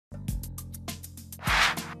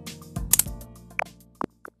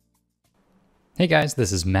Hey guys,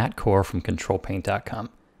 this is Matt Core from Ctrl+Paint.com.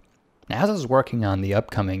 Now, as I was working on the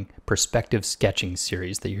upcoming perspective sketching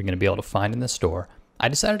series that you're going to be able to find in the store, I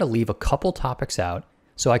decided to leave a couple topics out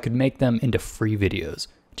so I could make them into free videos,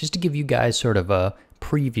 just to give you guys sort of a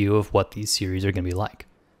preview of what these series are going to be like.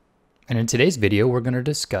 And in today's video, we're going to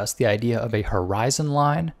discuss the idea of a horizon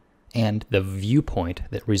line and the viewpoint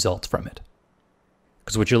that results from it.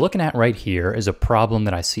 Because what you're looking at right here is a problem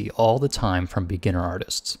that I see all the time from beginner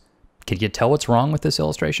artists. Can you tell what's wrong with this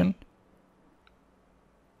illustration?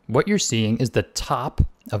 What you're seeing is the top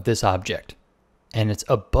of this object, and it's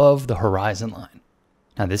above the horizon line.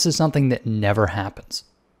 Now, this is something that never happens.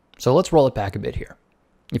 So let's roll it back a bit here.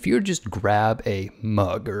 If you would just grab a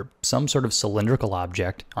mug or some sort of cylindrical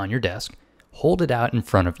object on your desk, hold it out in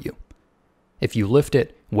front of you. If you lift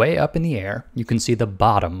it way up in the air, you can see the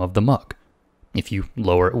bottom of the mug. If you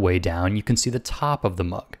lower it way down, you can see the top of the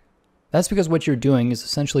mug. That's because what you're doing is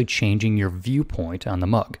essentially changing your viewpoint on the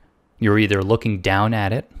mug. You're either looking down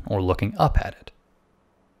at it or looking up at it.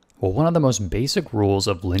 Well, one of the most basic rules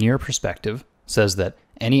of linear perspective says that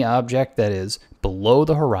any object that is below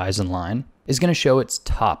the horizon line is going to show its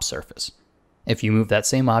top surface. If you move that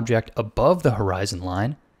same object above the horizon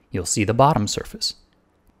line, you'll see the bottom surface.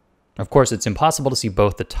 Of course, it's impossible to see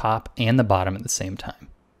both the top and the bottom at the same time.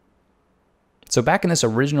 So back in this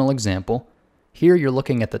original example, here you're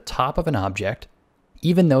looking at the top of an object,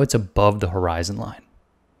 even though it's above the horizon line.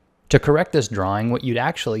 To correct this drawing, what you'd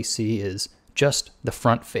actually see is just the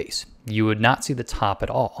front face. You would not see the top at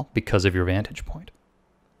all because of your vantage point.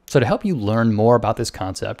 So to help you learn more about this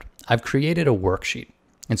concept, I've created a worksheet.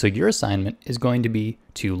 And so your assignment is going to be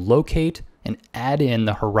to locate and add in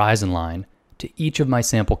the horizon line to each of my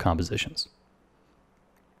sample compositions.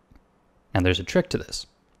 Now there's a trick to this.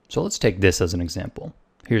 So let's take this as an example.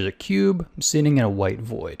 Here's a cube sitting in a white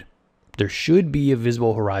void. There should be a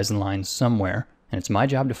visible horizon line somewhere, and it's my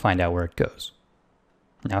job to find out where it goes.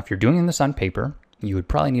 Now, if you're doing this on paper, you would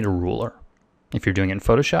probably need a ruler. If you're doing it in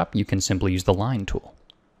Photoshop, you can simply use the line tool.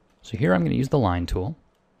 So here I'm going to use the line tool,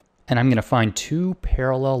 and I'm going to find two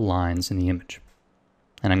parallel lines in the image.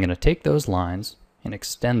 And I'm going to take those lines and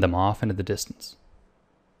extend them off into the distance.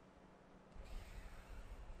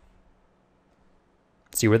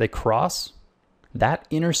 See where they cross? That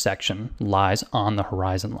intersection lies on the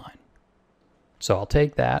horizon line. So I'll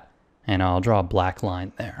take that and I'll draw a black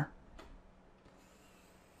line there.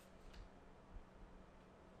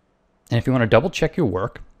 And if you want to double check your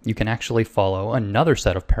work, you can actually follow another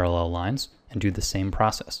set of parallel lines and do the same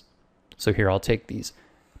process. So here I'll take these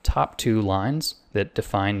top two lines that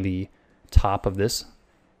define the top of this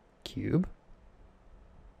cube.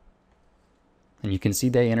 And you can see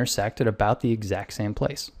they intersect at about the exact same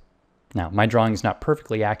place. Now, my drawing is not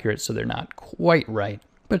perfectly accurate, so they're not quite right,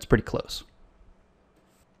 but it's pretty close.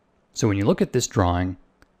 So when you look at this drawing,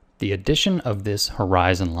 the addition of this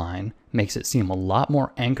horizon line makes it seem a lot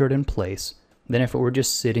more anchored in place than if it were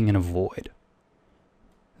just sitting in a void.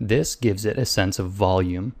 This gives it a sense of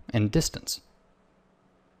volume and distance.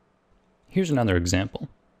 Here's another example.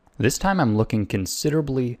 This time I'm looking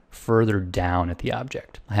considerably further down at the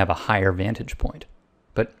object. I have a higher vantage point.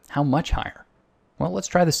 But how much higher? Well, let's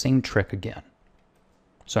try the same trick again.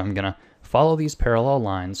 So I'm going to follow these parallel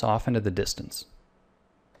lines off into the distance.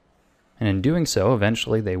 And in doing so,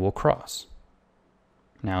 eventually they will cross.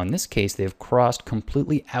 Now in this case, they've crossed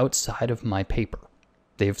completely outside of my paper.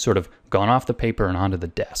 They've sort of gone off the paper and onto the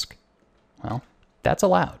desk. Well, that's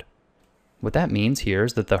allowed. What that means here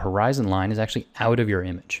is that the horizon line is actually out of your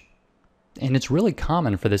image. And it's really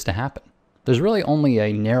common for this to happen. There's really only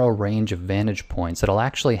a narrow range of vantage points that'll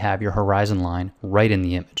actually have your horizon line right in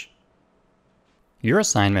the image. Your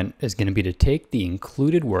assignment is going to be to take the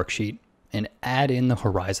included worksheet and add in the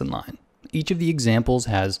horizon line. Each of the examples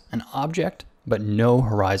has an object, but no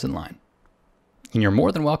horizon line. And you're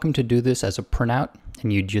more than welcome to do this as a printout,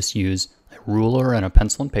 and you just use a ruler and a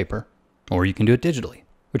pencil and paper, or you can do it digitally,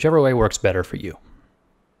 whichever way works better for you.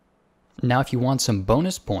 Now, if you want some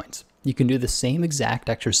bonus points, you can do the same exact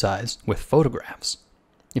exercise with photographs.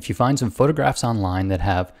 If you find some photographs online that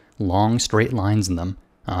have long straight lines in them,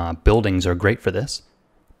 buildings are great for this,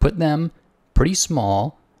 put them pretty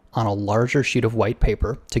small on a larger sheet of white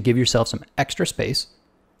paper to give yourself some extra space,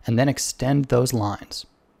 and then extend those lines.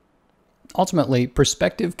 Ultimately,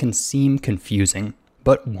 perspective can seem confusing,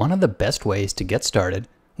 but one of the best ways to get started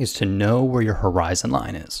is to know where your horizon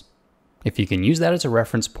line is. If you can use that as a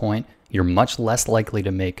reference point, you're much less likely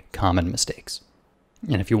to make common mistakes.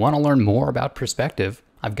 And if you want to learn more about perspective,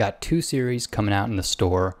 I've got 2 series coming out in the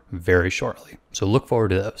store very shortly. So look forward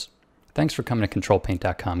to those. Thanks for coming to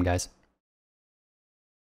Ctrl+Paint.com, guys.